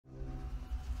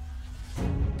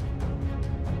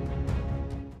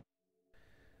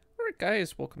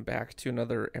guys, welcome back to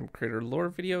another MCreator Lore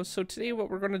video. So today what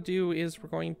we're going to do is we're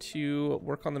going to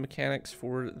work on the mechanics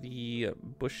for the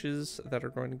bushes that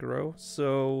are going to grow.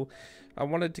 So I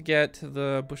wanted to get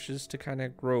the bushes to kind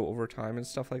of grow over time and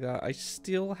stuff like that. I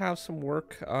still have some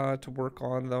work to work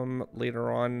on them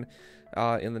later on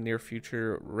in the near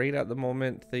future. Right at the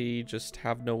moment they just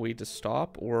have no way to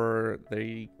stop, or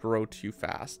they grow too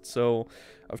fast. So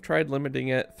I've tried limiting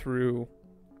it through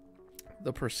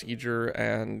the procedure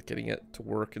and getting it to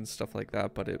work and stuff like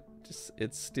that, but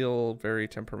it's still very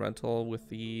temperamental with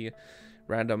the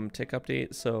random tick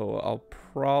update. So I'll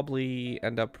probably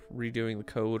end up redoing the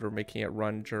code or making it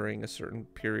run during a certain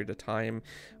period of time,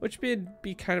 which would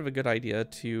be kind of a good idea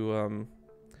to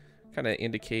kind of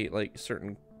indicate like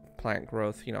certain plant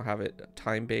growth, you know, have it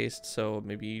time based. So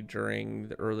maybe during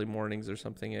the early mornings or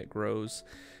something it grows,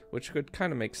 which could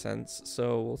kind of make sense.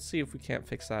 So we'll see if we can't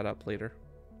fix that up later.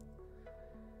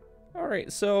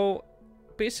 Alright, so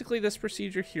basically this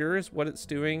procedure here is what it's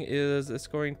doing is it's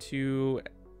going to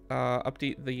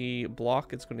update the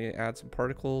block. It's going to add some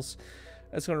particles.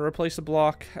 It's going to replace a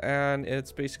block, and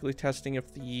it's basically testing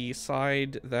if the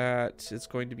side that it's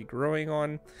going to be growing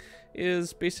on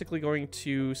is basically going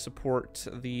to support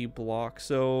the block.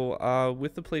 So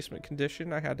with the placement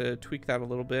condition, I had to tweak that a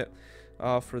little bit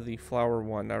for the flower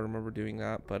one. I remember doing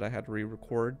that, but I had to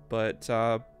re-record. But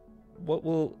what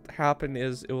will happen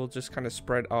is it will just kind of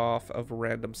spread off of a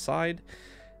random side,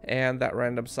 and that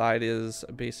random side is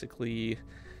basically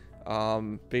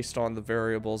based on the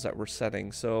variables that we're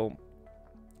setting. So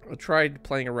I tried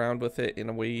playing around with it in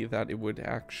a way that it would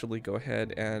actually go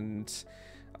ahead and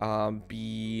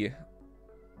be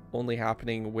only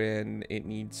happening when it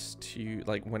needs to,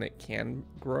 like when it can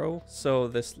grow. So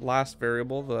this last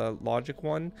variable, the logic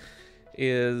one,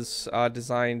 is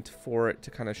designed for it to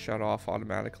kind of shut off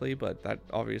automatically, but that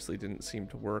obviously didn't seem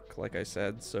to work, like I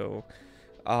said. So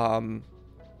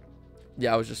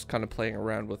yeah, I was just kind of playing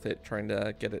around with it, trying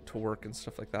to get it to work and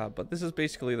stuff like that. But this is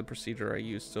basically the procedure I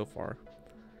used so far.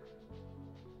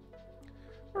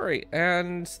 Alright,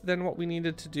 and then what we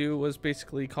needed to do was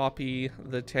basically copy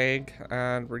the tag,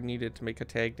 and we needed to make a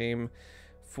tag name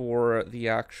for the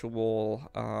actual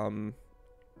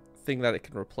thing that it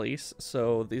can replace.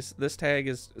 So this tag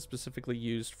is specifically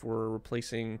used for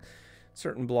replacing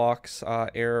certain blocks,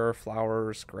 air,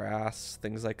 flowers, grass,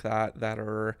 things like that that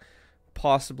are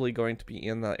possibly going to be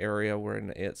in the area where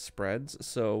it spreads.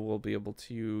 So we'll be able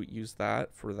to use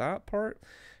that for that part.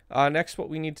 Next, what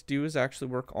we need to do is actually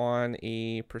work on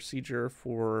a procedure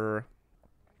for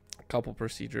a couple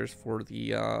procedures for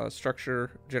the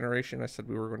structure generation. I said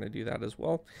we were going to do that as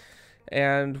well.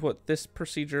 And what this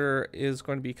procedure is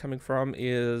going to be coming from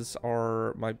is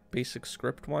my basic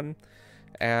script one.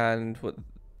 And what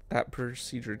that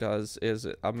procedure does is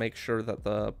I'll make sure that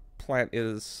the plant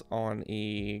is on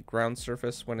a ground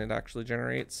surface when it actually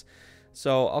generates.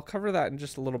 So I'll cover that in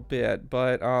just a little bit,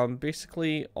 but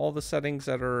basically all the settings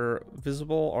that are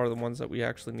visible are the ones that we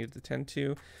actually need to tend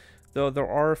to. Though there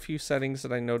are a few settings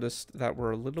that I noticed that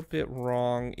were a little bit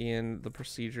wrong in the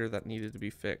procedure that needed to be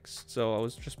fixed. So I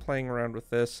was just playing around with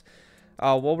this.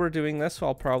 While we're doing this,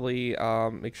 I'll probably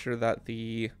make sure that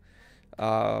the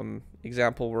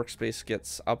example workspace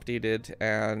gets updated,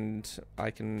 and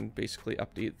I can basically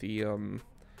update the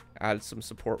add some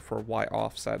support for Y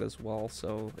offset as well,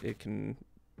 so it can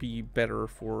be better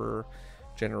for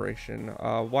generation.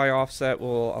 Y offset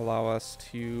will allow us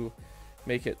to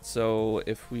make it so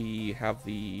if we have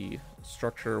the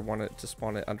structure want it to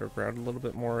spawn it underground a little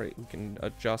bit more, we can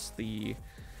adjust the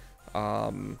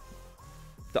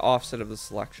offset of the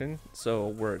selection, so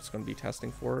where it's going to be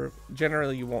testing for.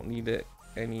 Generally you won't need it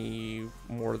any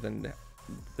more than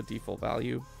the default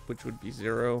value, which would be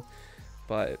 0,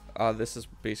 but this is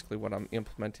basically what I'm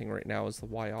implementing right now is the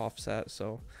Y offset.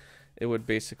 So it would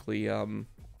basically allow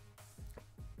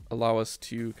us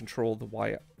to control the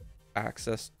Y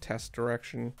axis test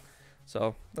direction.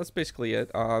 So that's basically it.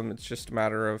 It's just a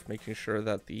matter of making sure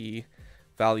that the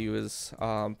value is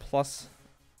plus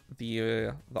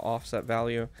the offset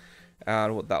value,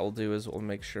 and what that will do is it will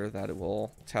make sure that it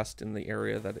will test in the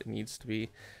area that it needs to be.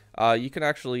 You can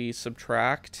actually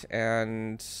subtract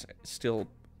and still,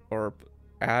 or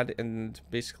add and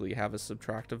basically have a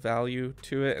subtractive value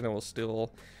to it, and it will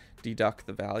still deduct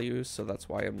the values. So that's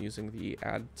why I'm using the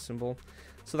add symbol.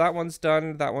 So that one's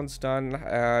done,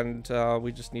 and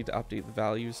we just need to update the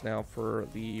values now for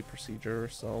the procedure,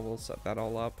 so we'll set that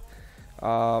all up.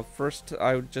 First,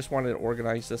 I just wanted to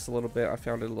organize this a little bit. I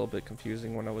found it a little bit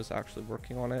confusing when I was actually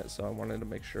working on it, so I wanted to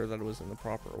make sure that it was in the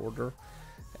proper order.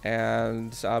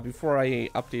 And before I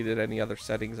updated any other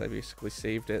settings, I basically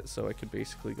saved it so I could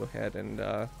basically go ahead and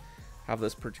have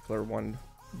this particular one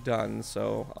done.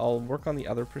 So I'll work on the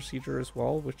other procedure as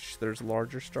well, which there's a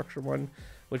larger structure one,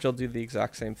 which I'll do the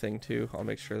exact same thing too. I'll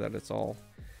make sure that it's all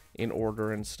in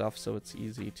order and stuff, so it's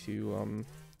easy to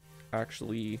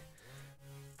actually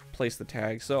place the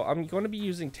tags. So I'm going to be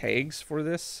using tags for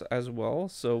this as well,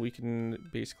 so we can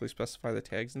basically specify the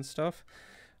tags and stuff.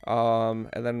 And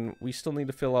then we still need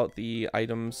to fill out the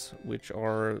items, which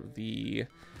are the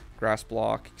grass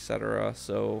block, etc.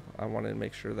 So I wanted to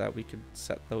make sure that we could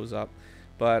set those up.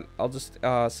 But I'll just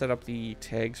set up the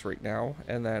tags right now,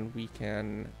 and then we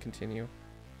can continue.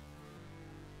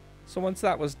 So once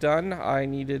that was done, I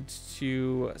needed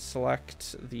to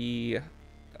select the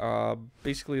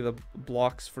basically the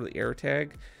blocks for the air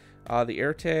tag. The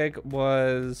air tag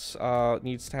was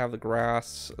needs to have the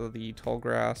grass, the tall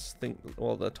grass,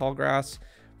 the tall grass,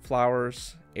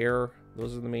 flowers, air.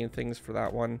 Those are the main things for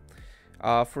that one.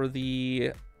 For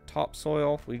the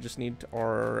topsoil, we just need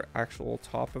our actual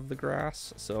top of the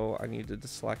grass, so I needed to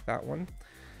select that one.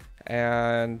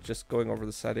 And just going over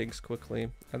the settings quickly.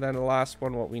 And then the last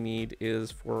one, what we need is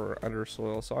for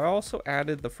undersoil. So I also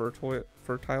added the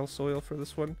fertile soil for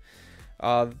this one.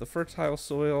 The fertile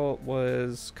soil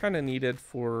was kind of needed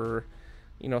for,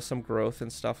 you know, some growth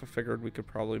and stuff. I figured we could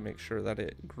probably make sure that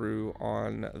it grew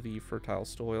on the fertile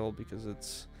soil because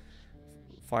it's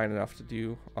fine enough to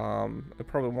do. It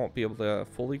probably won't be able to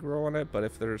fully grow on it, but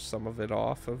if there's some of it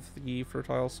off of the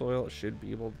fertile soil, it should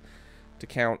be able to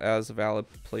count as a valid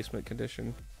placement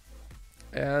condition.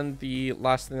 And the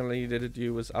last thing that I needed to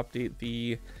do was update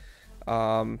the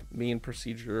main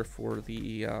procedure for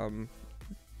the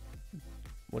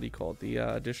what do you call it, the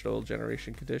additional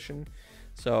generation condition.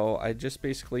 So I just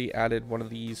basically added one of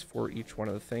these for each one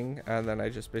of the thing, and then I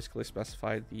just basically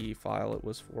specified the file it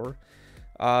was for.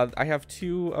 I have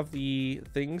two of the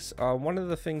things. One of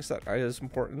the things that is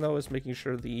important though is making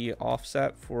sure the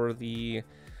offset for the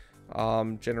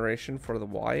generation for the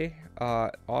Y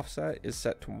offset is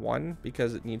set to 1,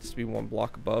 because it needs to be 1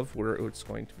 block above where it's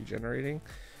going to be generating.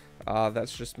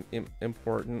 That's just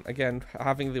important. Again,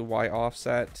 having the Y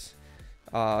offset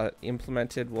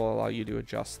implemented will allow you to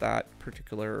adjust that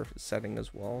particular setting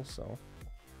as well, so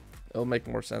it'll make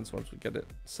more sense once we get it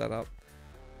set up.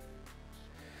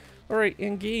 Alright,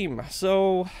 in game,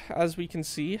 so as we can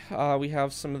see, we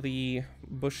have some of the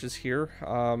bushes here.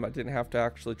 I didn't have to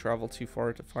actually travel too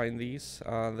far to find these.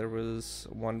 There was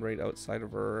one right outside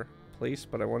of our place,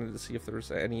 but I wanted to see if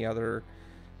there's any other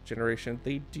generation.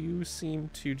 They do seem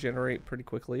to generate pretty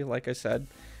quickly, like I said.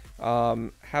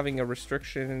 Having a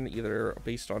restriction either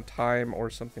based on time or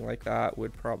something like that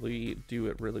would probably do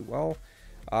it really well.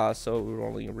 So it would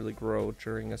only really grow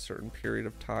during a certain period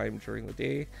of time during the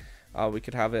day. We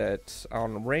could have it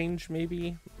on range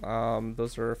maybe.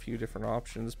 Those are a few different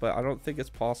options, but I don't think it's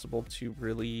possible to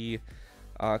really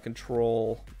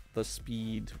control the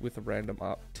speed with a random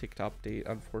ticked update.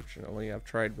 Unfortunately, I've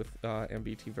tried with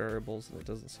MBT variables and it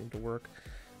doesn't seem to work.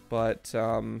 But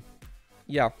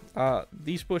yeah,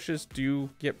 these bushes do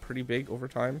get pretty big over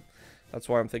time. That's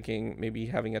why I'm thinking maybe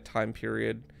having a time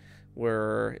period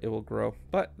where it will grow.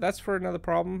 But that's for another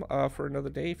problem, for another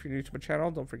day. If you're new to my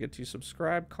channel, don't forget to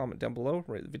subscribe, comment down below,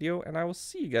 rate the video, and I will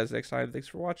see you guys next time. Thanks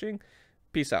for watching.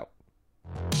 Peace out.